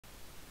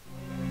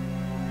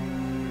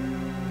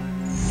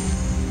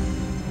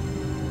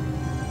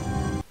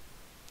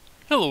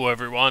Hello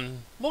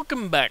everyone,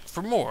 welcome back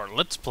for more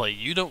Let's Play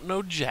You Don't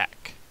Know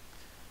Jack.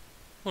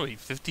 What are we,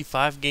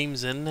 55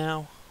 games in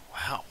now?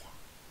 Wow.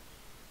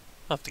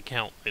 I'll have to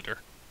count later.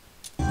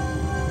 Are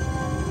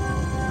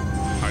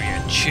you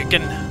a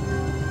chicken?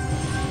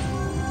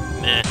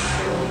 Meh.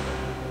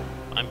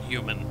 I'm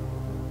human.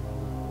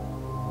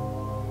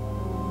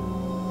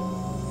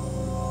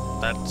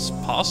 That's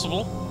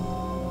possible.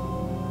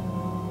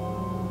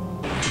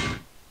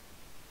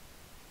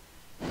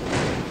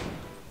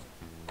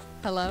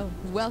 Hello,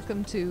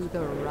 welcome to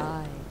The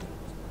Ride.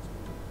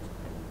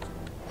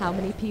 How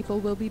many people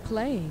will be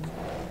playing?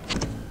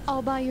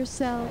 All by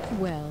yourself?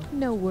 Well,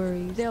 no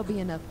worries. There'll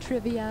be enough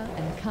trivia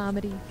and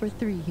comedy for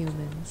 3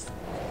 humans.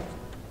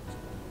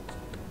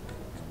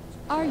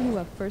 Are you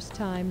a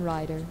first-time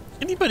rider?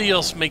 Anybody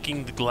else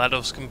making the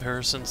GLaDOS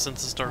comparison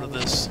since the start of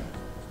this?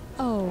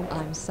 Oh,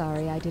 I'm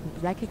sorry I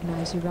didn't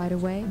recognize you right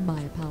away.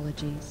 My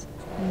apologies.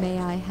 May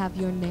I have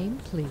your name,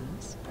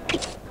 please?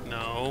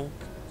 No,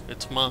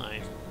 it's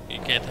mine. You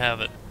can't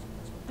have it.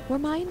 Were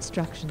my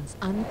instructions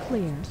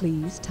unclear?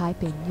 Please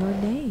type in your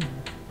name.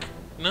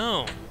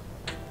 No,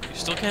 you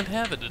still can't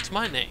have it. It's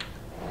my name.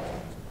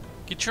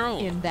 Get your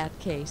own. In that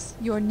case,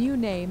 your new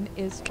name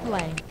is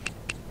Flank.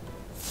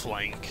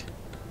 Flank.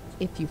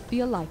 If you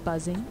feel like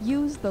buzzing,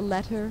 use the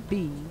letter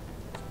B.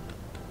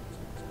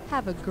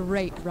 Have a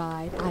great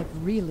ride.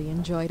 I've really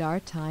enjoyed our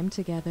time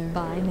together.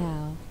 Bye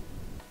now.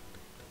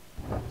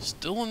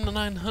 Still in the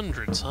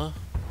 900s, huh?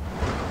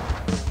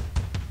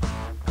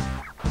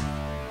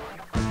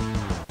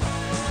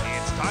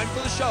 It's time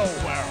for the show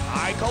where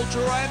high culture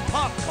and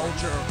pop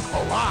culture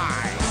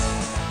collide.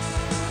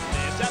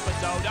 This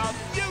episode of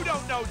You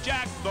Don't Know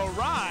Jack, The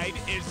Ride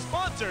is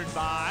sponsored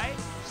by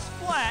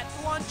Splat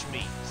Lunch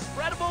Meat.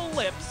 Spreadable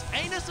lips,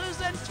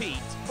 anuses, and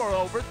teats for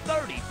over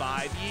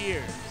 35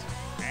 years.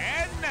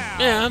 And now,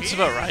 Yeah, that's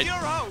about right. Your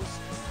host,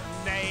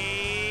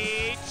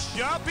 Nate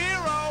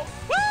Shapiro.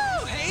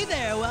 Woo! Hey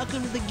there,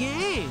 welcome to the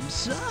game.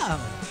 So,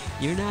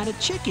 you're not a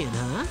chicken,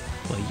 huh?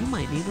 Well, you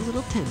might need a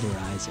little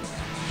tenderizer.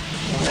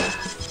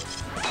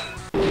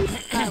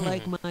 I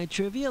like my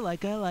trivia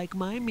like I like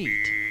my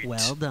meat.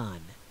 Well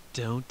done.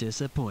 Don't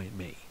disappoint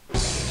me.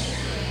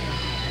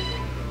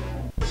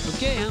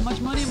 Okay, how much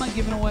money am I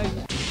giving away?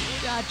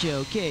 Gotcha,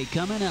 okay,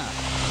 coming up.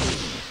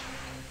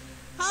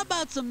 How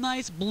about some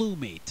nice blue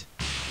meat?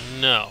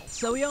 No.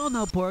 So we all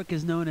know pork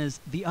is known as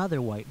the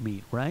other white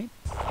meat, right?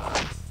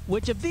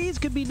 Which of these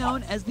could be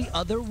known as the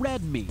other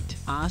red meat?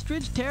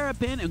 Ostrich,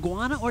 terrapin,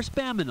 iguana, or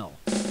spaminal?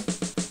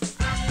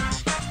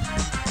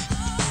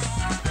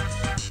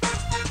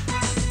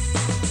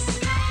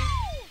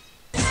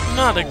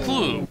 Not a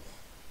clue.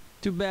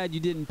 Too bad you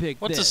didn't pick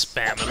What's this. a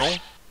spaminal?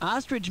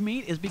 Ostrich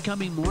meat is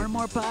becoming more and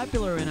more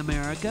popular in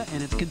America,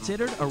 and it's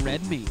considered a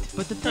red meat.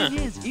 But the thing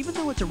is, even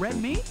though it's a red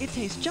meat, it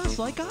tastes just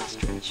like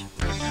ostrich.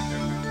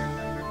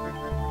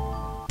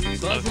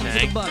 Buzz into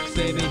Okay. the bucks,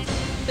 baby.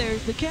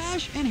 There's the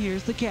cash, and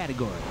here's the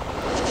category.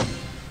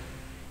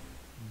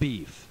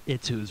 Beef.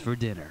 It's who's for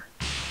dinner.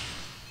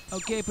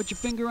 Okay, put your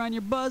finger on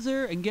your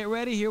buzzer and get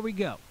ready. Here we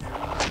go.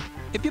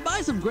 If you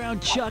buy some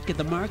ground chuck at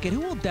the market,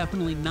 who will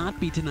definitely not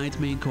be tonight's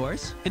main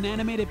course? An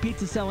animated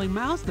pizza-selling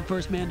mouse, the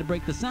first man to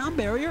break the sound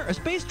barrier, a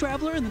space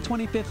traveler in the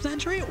 25th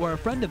century, or a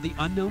friend of the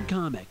unknown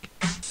comic?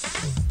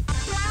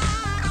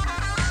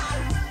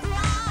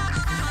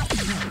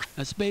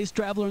 A space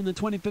traveler in the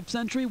 25th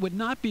century would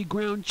not be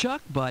ground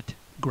chuck, but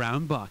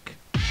ground buck.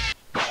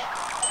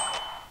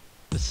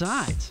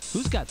 Besides,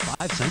 who's got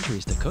 5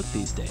 centuries to cook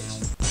these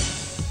days?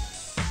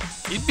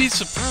 You'd be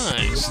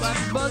surprised. Slap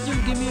the buzzer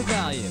and give me a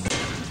value.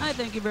 I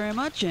thank you very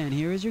much, and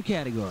here is your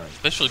category.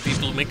 Especially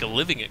people who make a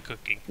living at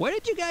cooking. Where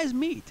did you guys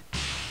meet?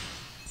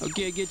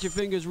 Okay, get your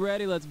fingers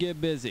ready. Let's get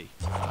busy.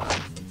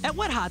 At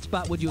what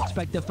hotspot would you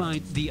expect to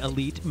find the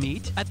elite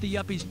meat? At the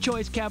Yuppie's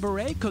Choice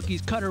Cabaret,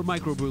 Cookies Cutter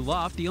Microbrew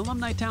Loft, the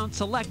Alumni Town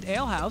Select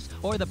Ale House,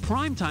 or the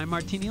Primetime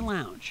Martini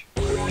Lounge?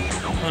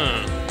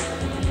 Huh.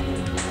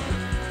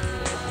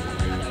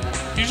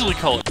 Usually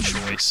call it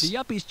choice. The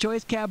Yuppie's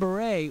Choice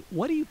Cabaret?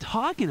 What are you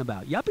talking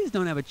about? Yuppies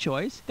don't have a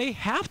choice. They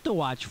have to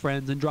watch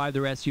Friends and drive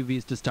their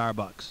SUVs to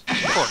Starbucks.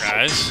 Poor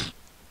guys.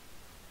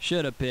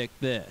 Should have picked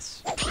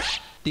this.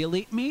 The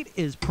elite meat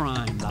is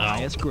prime, the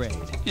highest grade.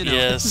 You know,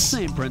 Yes. it's the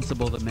same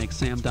principle that makes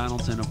Sam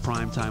Donaldson of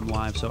Primetime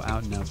Live so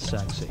out and out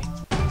sexy.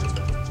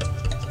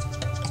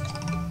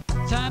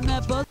 Time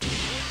that buzz.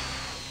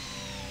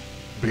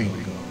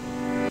 Bingo.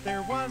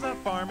 There was a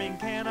farming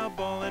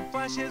cannibal, and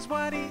flesh is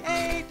what he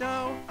ate.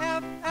 Oh,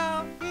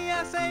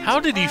 F-L-E-S-H. How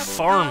did he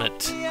farm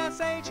it?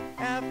 F-L-E-S-H,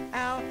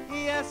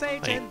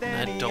 F-L-E-S-H, and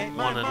then I he don't ate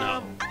want to my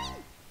know. mom.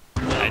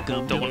 I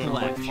Welcome to don't want to know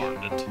I Flash.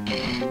 farmed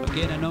it.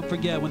 Okay, now don't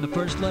forget, when the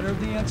first letter of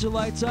the answer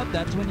lights up,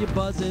 that's when you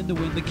buzz in to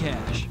win the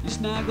cash. You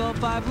snag all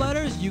 5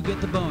 letters, you get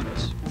the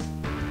bonus.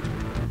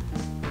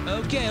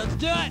 Okay, let's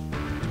do it!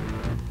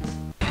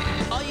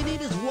 All you need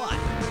is what?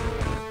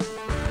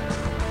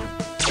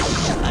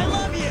 I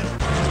love you!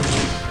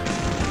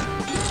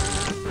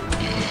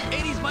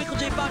 80s Michael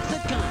J. Fox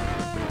sitcom.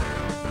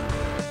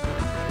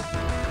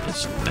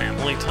 It's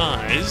Family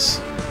Ties.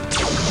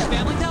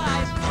 Family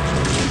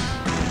Ties.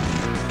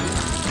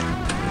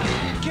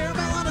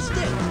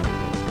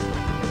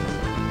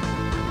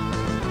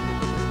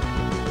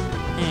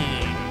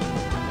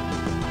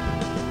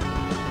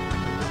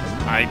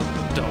 I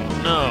don't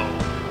know.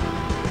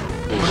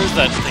 What is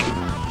that thing?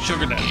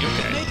 Sugar Daddy,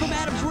 okay. Made from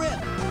Adam's rib.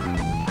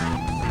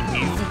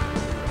 Eve.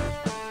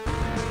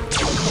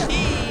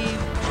 Eve.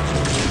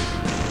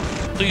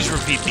 Please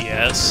repeat the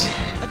S.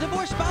 A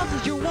divorced spouse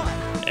is your what?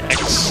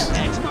 X.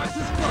 X marks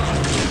the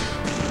spot.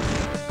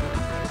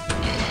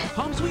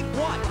 Home sweet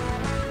what?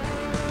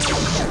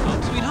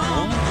 Home sweet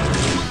home.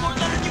 One more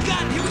letter, you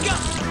got it. Here we go.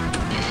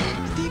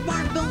 Steve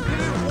Martin film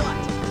parent what?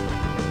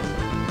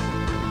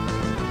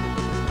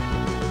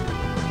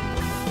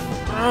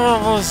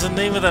 Oh, what was the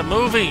name of that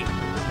movie?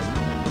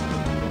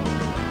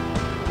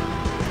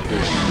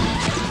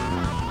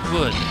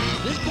 Good.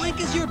 This blank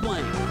is your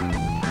blank.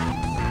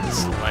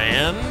 It's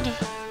land.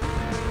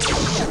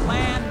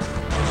 Land.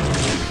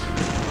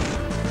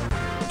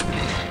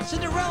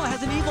 Cinderella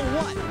has an evil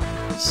what?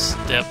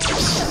 Steps.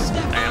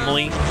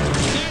 Family.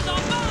 There's a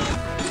bug.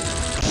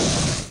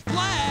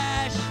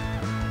 Flash.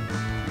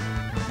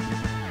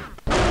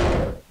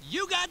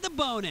 You got the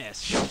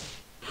bonus.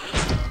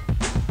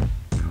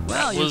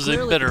 Well, That was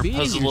a better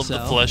puzzle of the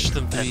flesh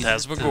than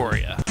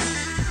Phantasmagoria.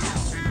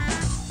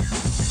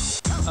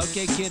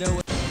 Okay, kiddo.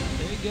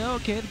 There you go.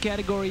 Okay, the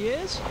category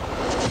is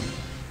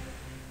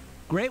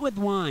great with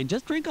wine.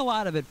 Just drink a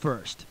lot of it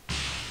first.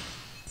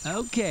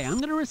 Okay, I'm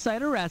going to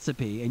recite a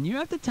recipe, and you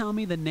have to tell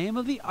me the name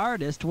of the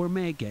artist we're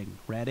making.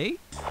 Ready?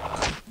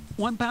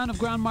 1 pound of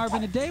ground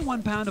Marvin a day,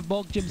 1 pound of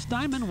bulk Jim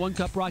Steinman, 1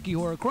 cup Rocky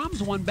Horror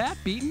crumbs, 1 bat,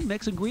 beaten,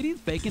 mix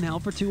ingredients, bake in hell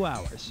for 2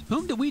 hours.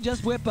 Whom did we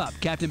just whip up?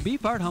 Captain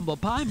Beefheart, Humble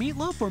Pie,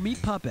 Meatloaf, or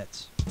Meat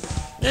Puppets?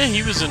 Yeah,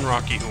 he was in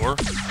Rocky Horror.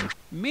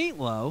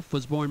 Meatloaf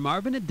was born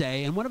Marvin a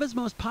Day, and one of his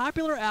most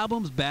popular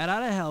albums, Bat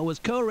Out of Hell, was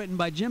co-written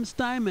by Jim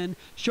Steinman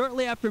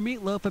shortly after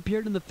Meatloaf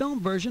appeared in the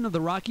film version of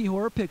the Rocky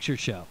Horror Picture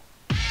Show.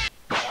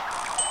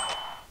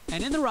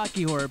 And in the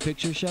Rocky Horror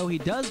Picture Show, he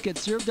does get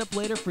served up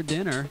later for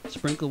dinner,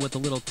 sprinkled with a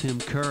little Tim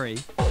Curry.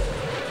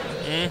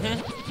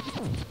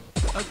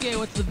 Okay,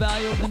 what's the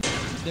value of the...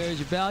 There's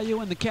your value,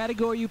 and the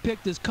category you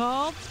picked is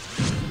called...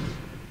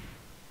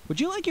 Would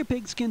you like your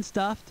pigskin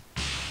stuffed?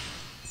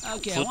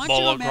 Okay, I want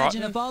you to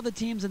imagine if all the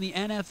teams in the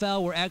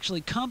NFL were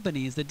actually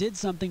companies that did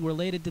something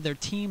related to their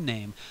team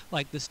name,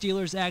 like the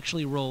Steelers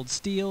actually rolled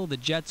steel, the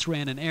Jets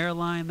ran an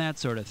airline, that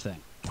sort of thing.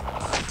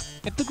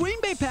 If the Green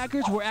Bay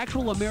Packers were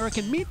actual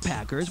American meat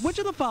packers, which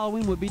of the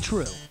following would be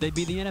true? They'd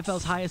be the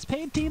NFL's highest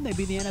paid team, they'd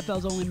be the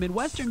NFL's only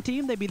Midwestern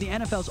team, they'd be the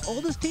NFL's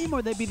oldest team,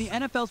 or they'd be the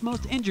NFL's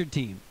most injured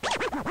team.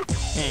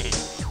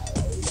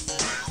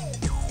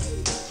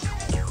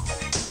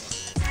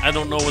 I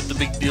don't know what the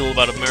big deal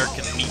about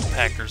American meat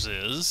packers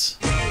is.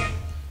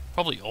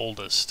 Probably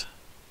oldest.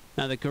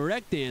 Now the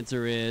correct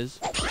answer is...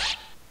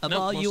 Of Nope,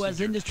 all most U.S.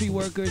 injured. industry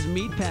workers,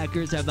 meat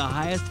packers have the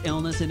highest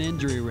illness and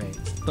injury rate.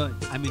 But,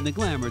 I mean, the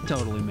glamour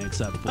totally makes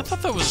up for I it.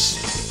 thought that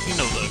was, you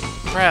know, the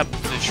crab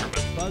fisherman.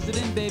 Buzz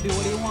it in, baby.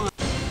 What do you want?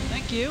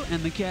 Thank you.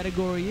 And the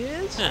category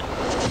is... Yeah.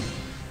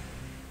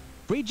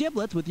 Free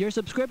giblets with your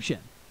subscription.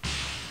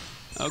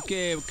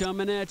 Okay, we're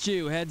coming at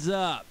you. Heads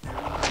up.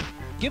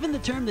 Given the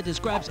term that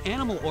describes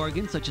animal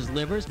organs such as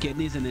livers,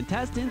 kidneys, and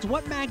intestines,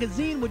 what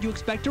magazine would you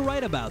expect to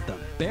write about them?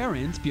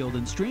 Barron's, Field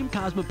and Stream,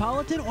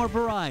 Cosmopolitan, or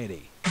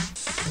Variety?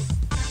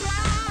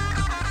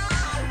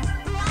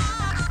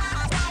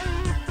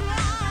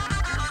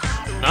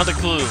 Not a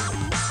clue.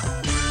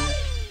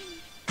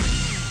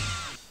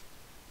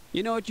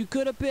 You know what you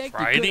could have picked?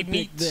 Variety You could have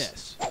picked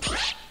Meats. this.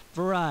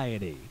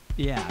 Variety.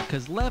 Yeah,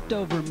 because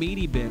leftover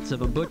meaty bits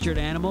of a butchered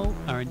animal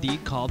are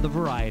indeed called the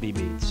variety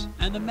meats.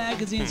 And the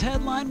magazine's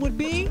headline would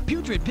be,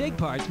 Putrid Pig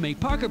Parts Make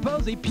Parker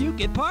Posey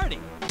Puke at Party.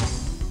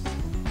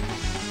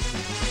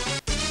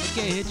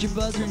 Okay, hit your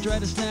buzzer and try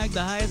to snag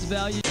the highest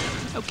value.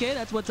 Okay,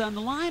 that's what's on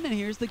the line, and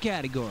here's the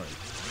category.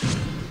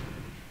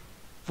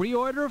 Free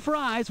order of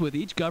fries with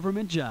each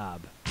government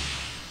job.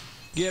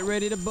 Get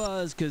ready to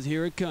buzz, because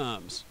here it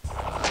comes.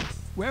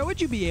 Where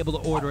would you be able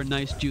to order a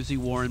nice juicy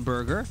Warren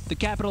burger? The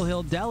Capitol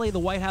Hill Deli, the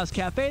White House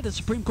Cafe, the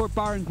Supreme Court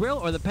Bar and Grill,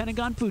 or the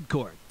Pentagon Food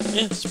Court?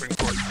 Yeah, Supreme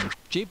Court.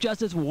 Chief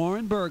Justice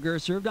Warren Burger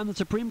served on the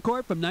Supreme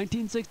Court from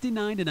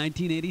 1969 to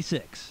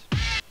 1986.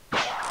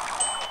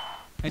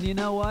 And you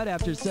know what?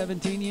 After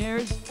 17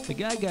 years, the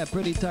guy got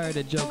pretty tired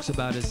of jokes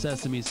about his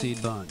sesame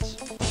seed buns.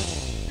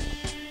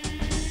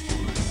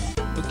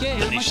 Okay,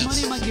 how much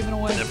money am I giving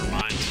away? Never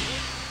mind.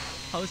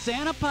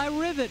 Hosanna Pie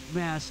Rivet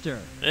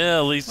Master. Yeah,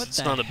 at least What it's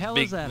the not a hell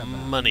big is that about?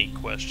 money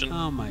question.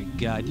 Oh my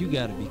God, you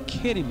gotta be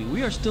kidding me.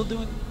 We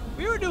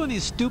were doing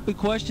these stupid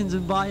questions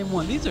in Volume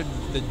 1. These are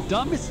the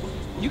dumbest,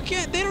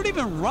 they don't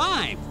even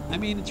rhyme. I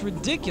mean, it's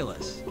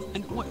ridiculous.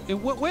 And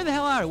where the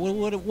hell are we?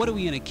 What are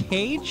we, in a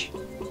cage?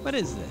 What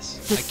is this?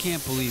 I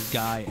can't believe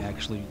Guy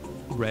actually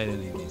read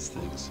any of these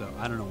things, so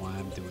I don't know why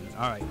I'm doing it.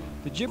 All right,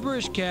 the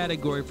gibberish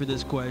category for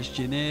this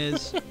question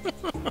is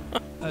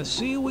a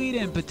seaweed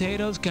and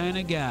potatoes kind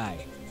of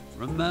guy.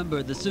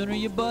 Remember, the sooner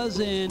you buzz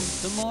in,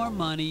 the more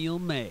money you'll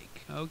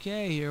make.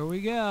 Okay, here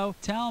we go.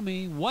 Tell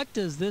me, what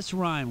does this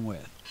rhyme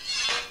with?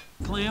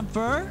 Clam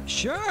fur?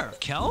 Sure.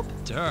 Kelp?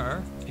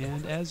 Duh.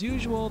 And as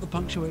usual, the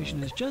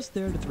punctuation is just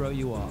there to throw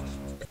you off.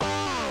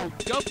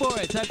 Go for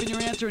it. Type in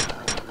your answer.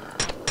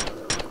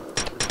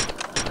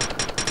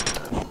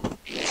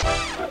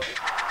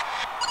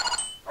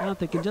 Now, if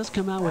they could just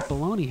come out with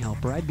bologna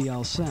helper, I'd be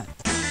all set.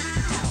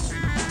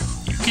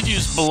 You could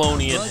use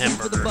bologna and Buzzing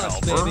for the hamburger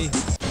bucks, helper. baby.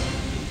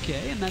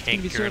 Okay, and that's going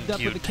to Can't be served up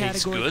guarantee with a it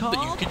tastes category good, but you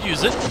called... could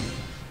use it.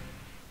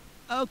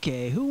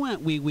 Okay, who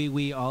went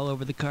wee all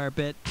over the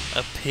carpet?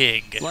 A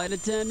pig. Flight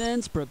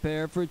attendants,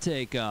 prepare for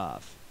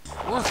takeoff.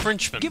 Or a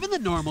Frenchman. Given the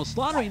normal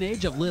slaughtering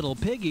age of little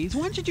piggies,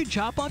 when should you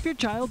chop off your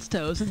child's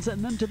toes and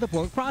send them to the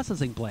pork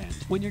processing plant?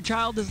 When your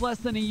child is less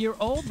than a year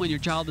old, when your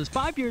child is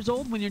 5 years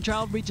old, when your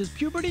child reaches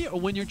puberty, or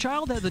when your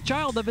child has a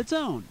child of its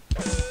own?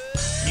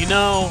 You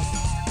know,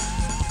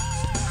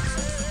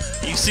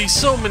 you see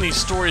so many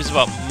stories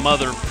about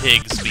mother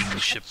pigs being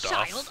shipped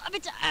Child off. of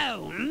its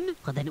own?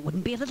 Well, then it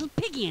wouldn't be a little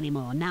piggy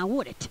anymore, now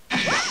would it?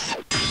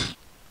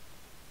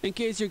 In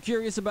case you're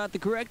curious about the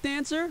correct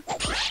answer,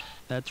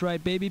 that's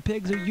right, baby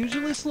pigs are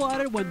usually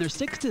slaughtered when they're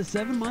 6 to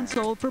 7 months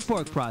old for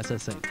pork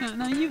processing.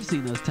 Now you've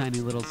seen those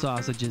tiny little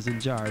sausages in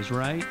jars,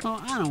 right? Oh,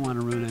 I don't want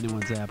to ruin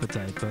anyone's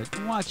appetite, but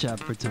watch out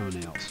for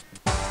toenails.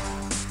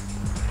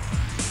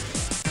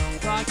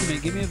 Talk to me,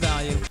 give me a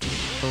value.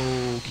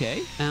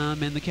 Okay, and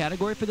the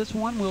category for this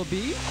one will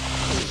be...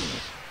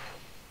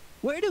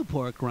 Where do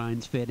pork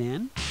rinds fit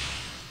in?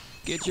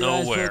 Get your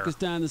eyes Nowhere.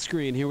 focused on the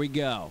screen, here we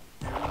go.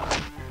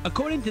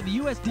 According to the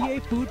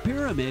USDA food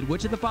pyramid,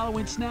 which of the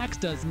following snacks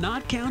does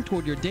not count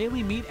toward your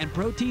daily meat and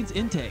proteins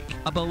intake?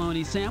 A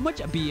bologna sandwich,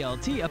 a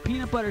BLT, a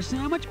peanut butter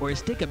sandwich, or a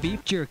stick of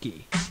beef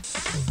jerky?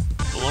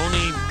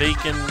 Bologna,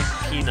 bacon,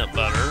 peanut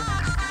butter.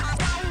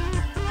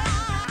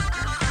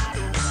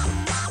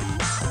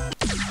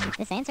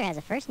 This answer has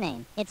a first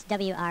name. It's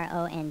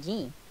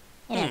W-R-O-N-G.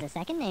 It has a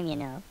second name, you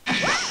know.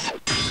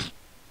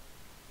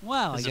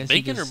 Well, Is I it guess you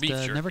bacon or just beef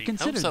jerky? never I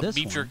considered always thought this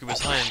beef one. jerky was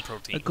high in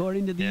protein.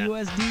 According to the Yeah.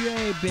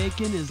 USDA,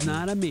 bacon is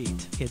not a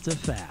meat, it's a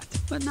fat.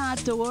 But not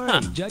to worry,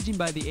 Huh. judging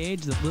by the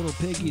age that little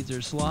piggies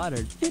are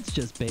slaughtered, it's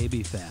just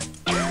baby fat.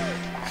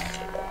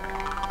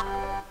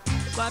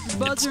 Slap your buzzer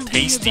It's and give me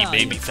a tasty value.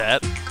 baby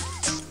fat.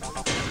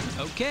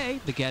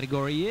 Okay, the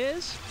category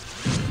is...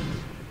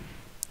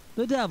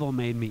 The devil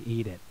made me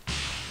eat it.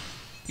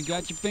 You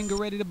got your finger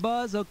ready to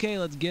buzz? Okay,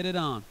 let's get it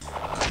on.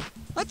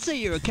 Let's say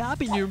you're a cop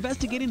and you're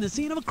investigating the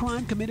scene of a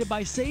crime committed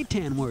by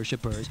Satan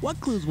worshippers. What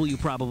clues will you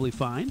probably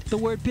find? The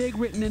word pig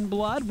written in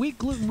blood, weak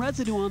gluten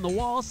residue on the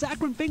wall,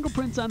 saccharine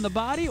fingerprints on the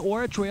body,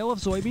 or a trail of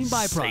soybean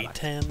byproduct?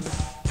 Satan.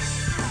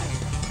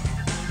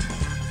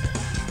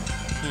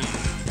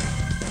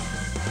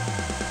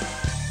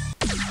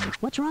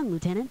 What's wrong,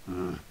 Lieutenant?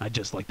 I'd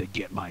just like to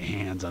get my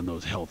hands on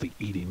those healthy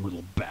eating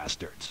little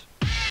bastards.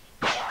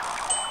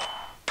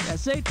 Yeah,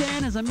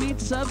 seitan is a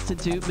meat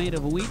substitute made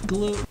of wheat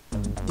gluten,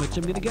 which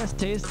I'm gonna guess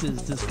tastes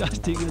as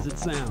disgusting as it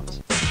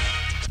sounds.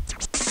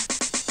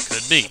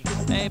 Could be.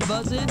 Hey,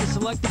 buzz in to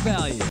select the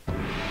value.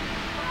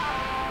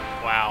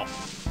 Wow.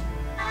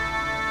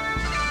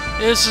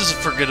 This is a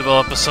forgettable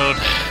episode.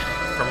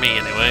 For me,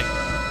 anyway.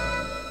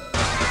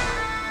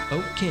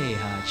 Okay,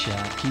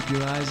 hotshot, keep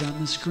your eyes on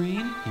the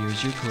screen.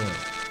 Here's your clue.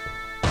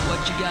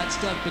 What you got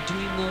stuck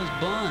between those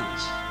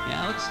buns?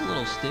 Yeah, it looks a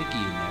little sticky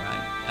in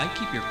there. I'd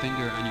keep your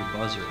finger on your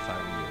buzzer if I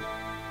were you.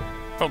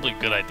 Probably a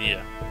good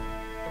idea.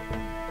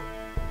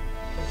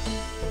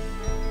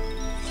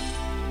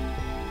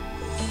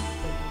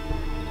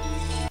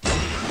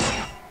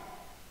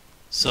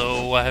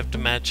 So I have to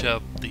match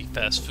up the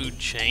fast food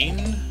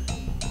chain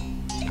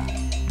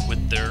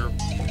with their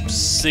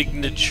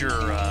signature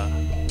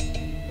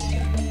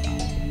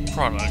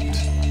product.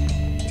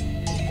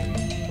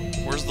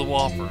 Where's the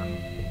Whopper?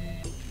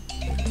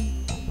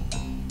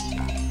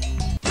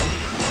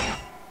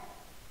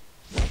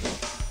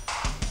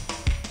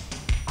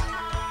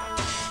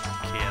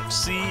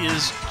 KFC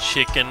is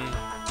chicken.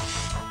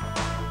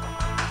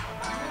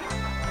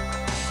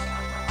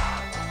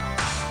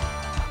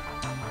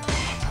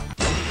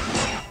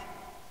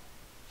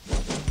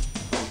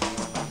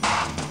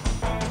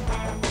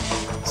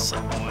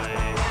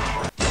 Subway.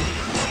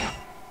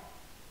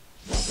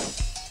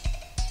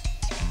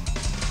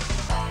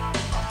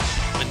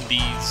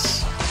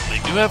 Wendy's. They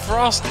do have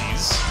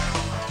Frosties.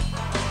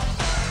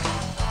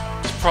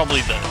 It's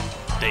probably the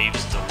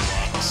Dave's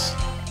Deluxe.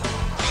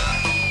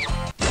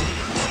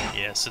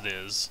 Yes, it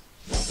is.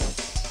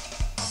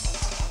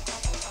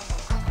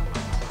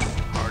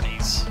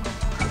 Arby's.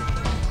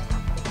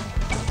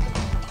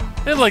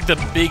 They have like the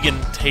Big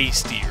and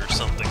Tasty or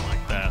something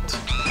like that.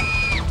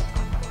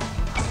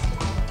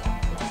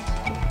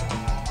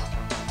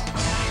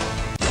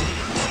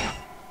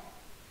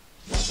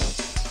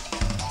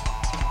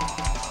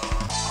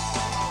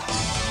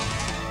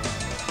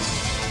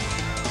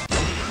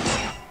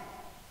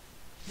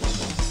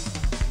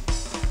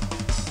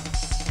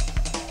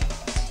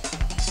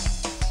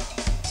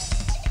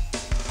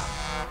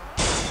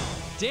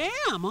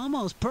 Damn,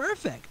 almost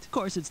perfect. Of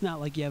course, it's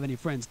not like you have any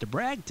friends to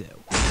brag to.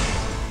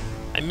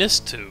 I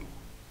missed two.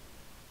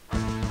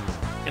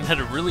 And had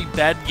a really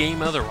bad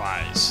game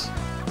otherwise.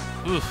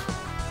 Oof.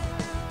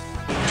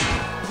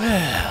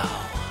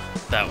 Well,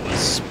 that was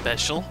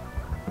special.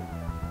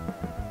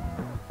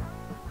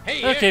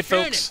 Hey, Okay,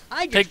 Shannon, folks,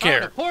 I just take found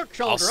care. a pork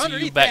I'll shoulder see you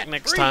underneath back that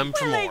next tree. time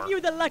for Well, ain't more. you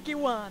the lucky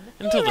one?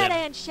 Until Here at then,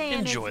 Aunt Shannon's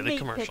enjoy the Meat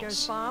commercials.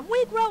 Pickers Farm,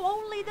 we grow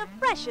only the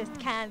freshest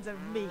kinds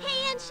of meat.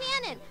 Hey, Aunt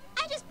Shannon,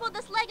 I just pulled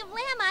this leg of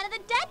lamb out of the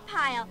dead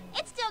pile.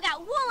 It's still got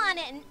wool on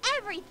it and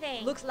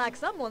everything. Looks like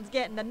someone's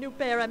getting a new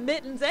pair of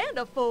mittens and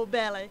a full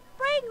belly.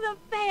 Bring the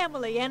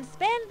family and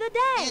spend the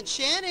day. Aunt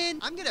Shannon,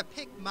 I'm gonna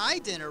pick my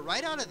dinner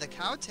right out of the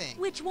cow tank.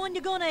 Which one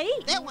you gonna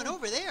eat? That one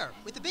over there,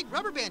 with the big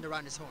rubber band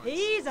around his horns.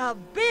 He's a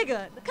big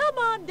un. Come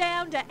on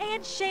down to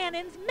Aunt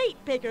Shannon's Meat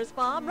Pickers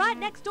Farm right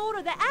next door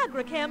to the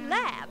Agrichem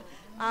Lab.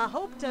 I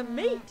hope to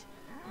meet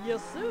you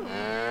soon.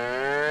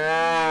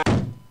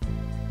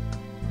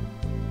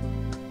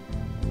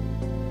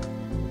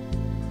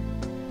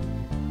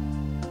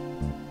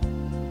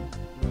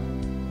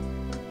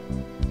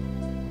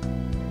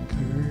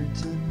 Occurred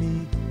to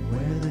me,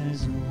 where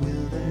there's a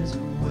will, there's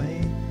a way,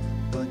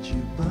 but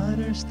you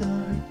better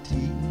start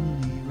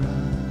treating me right.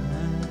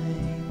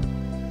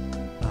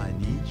 I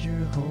need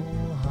your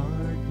whole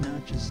heart,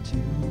 not just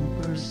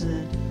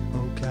 2%.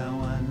 Oh cow,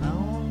 I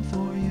long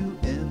for you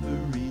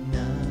every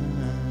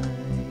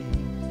night.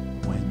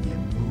 When you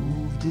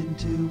moved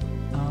into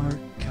our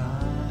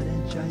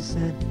cottage, I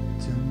said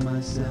to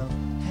myself,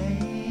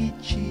 hey,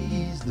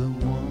 she's the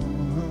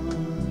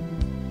one.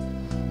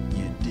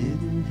 You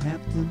didn't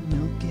have to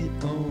milk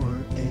it or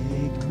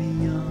egg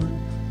me on,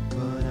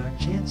 but our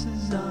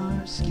chances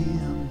are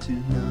skim to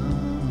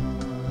none.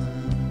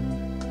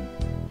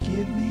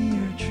 Give me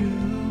your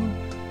true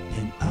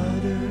and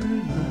utter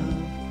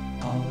love,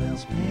 all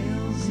else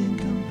pales in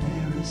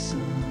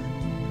comparison.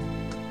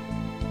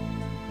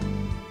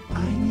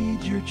 I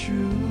need your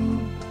true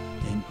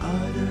and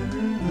utter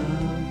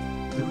love,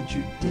 don't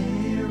you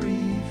dare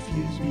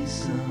refuse me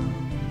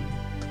some.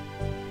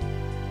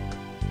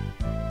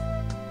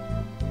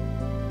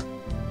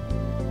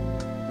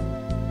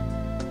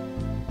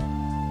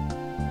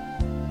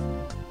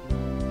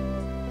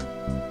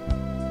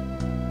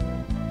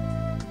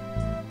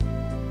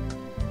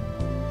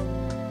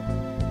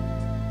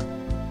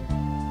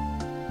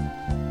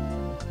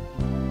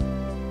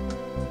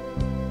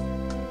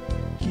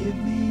 Give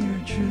me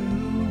your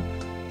true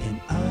and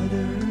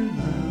utter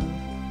love,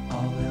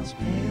 all else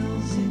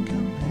pales in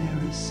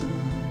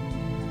comparison.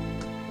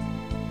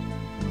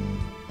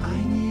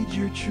 I need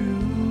your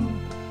true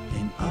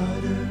and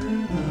utter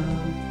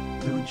love,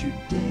 don't you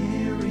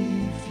dare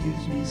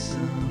refuse me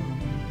some.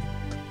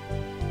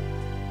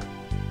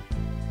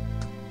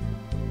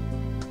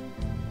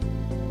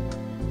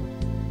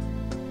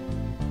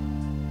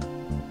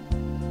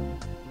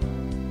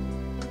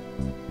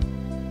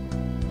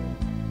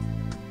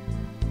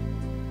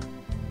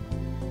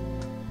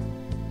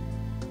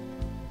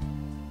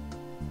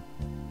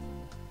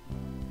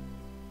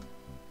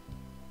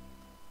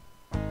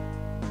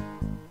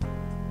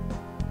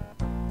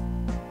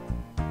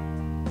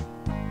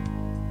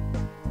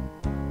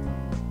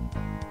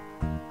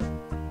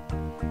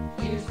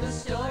 Here's the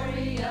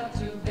story of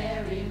two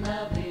very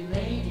lovely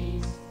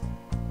ladies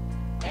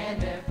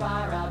and their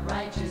far out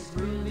righteous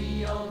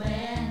groovy old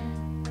man.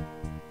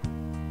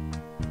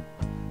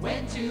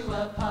 Went to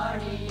a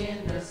party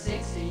in the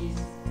 60s,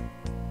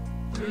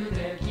 threw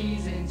their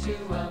keys into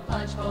a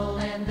punch bowl,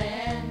 and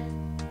then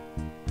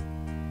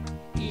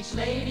each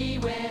lady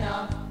went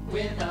off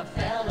with a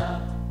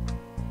fella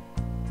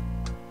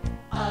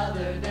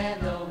other than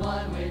the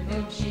one with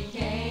whom she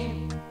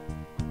came.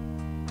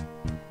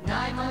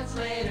 9 months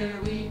later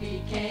we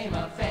became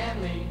a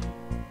family,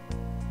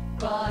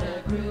 bought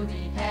a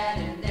groovy pad,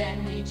 and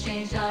then we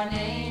changed our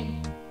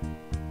name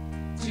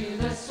to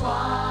the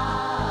Swabbaroos.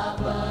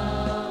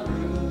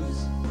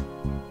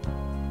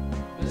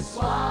 The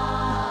Swabbaroos.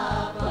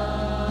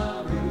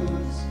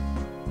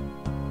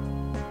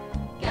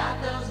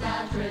 Got those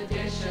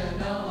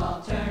non-traditional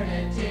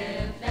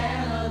alternative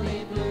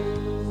family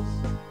blues.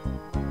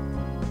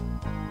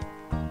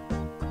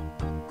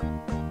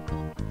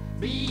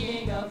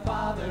 Being a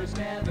father's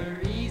never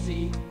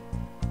easy,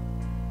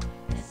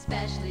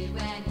 especially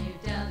when you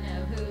don't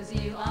know whose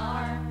you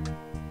are.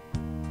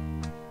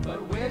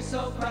 But we're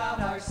so proud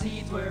our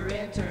seeds were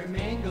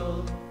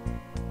intermingled,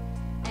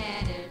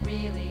 and it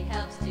really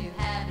helps to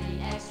have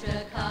the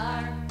extra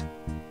car.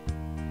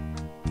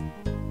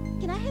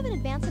 Can I have an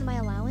advance on my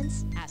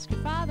allowance? Ask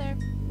your father.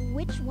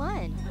 Which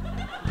one?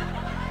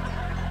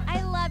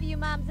 I love you,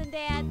 moms and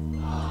dads.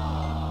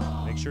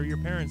 Make sure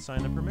your parents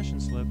sign the permission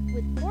slip.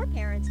 With 4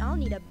 parents, I'll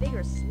need a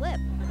bigger slip.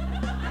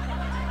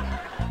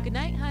 Good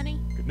night, honey.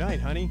 Good night,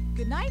 honey.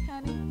 Good night,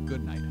 honey.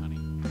 Good night, honey.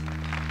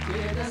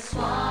 We're the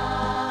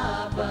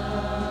Swabbaroos.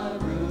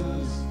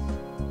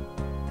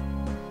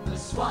 The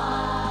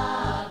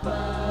Swabbaroos.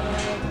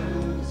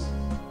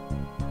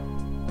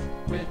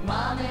 With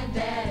mom and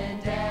dad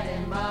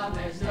and mom,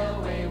 there's no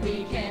way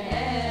we can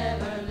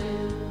ever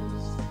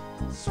lose.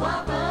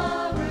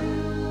 Swabbaroos.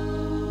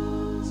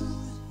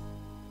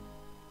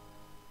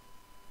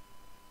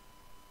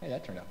 Hey,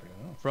 that turned out pretty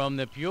well. From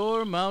the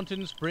pure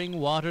mountain spring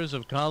waters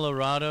of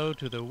Colorado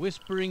to the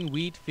whispering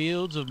wheat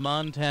fields of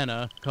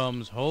Montana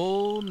comes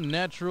whole,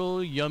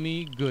 natural,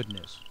 yummy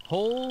goodness.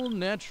 Whole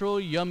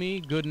natural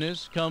yummy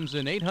goodness comes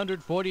in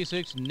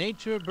 846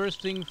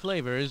 nature-bursting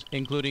flavors,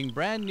 including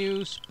brand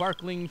new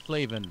sparkling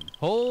flavin.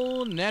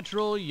 Whole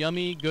natural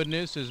yummy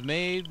goodness is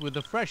made with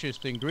the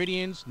freshest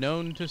ingredients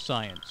known to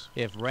science.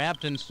 If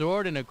wrapped and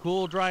stored in a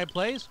cool, dry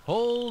place,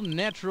 whole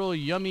natural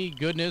yummy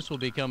goodness will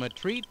become a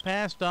treat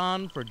passed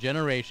on for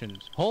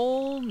generations.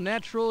 Whole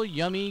natural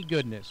yummy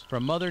goodness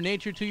from Mother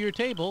Nature to your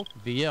table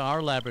via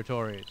our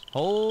laboratories.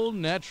 Whole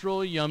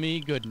natural yummy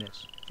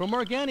goodness from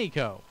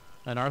Organico,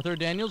 an Arthur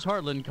Daniels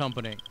Heartland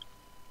company.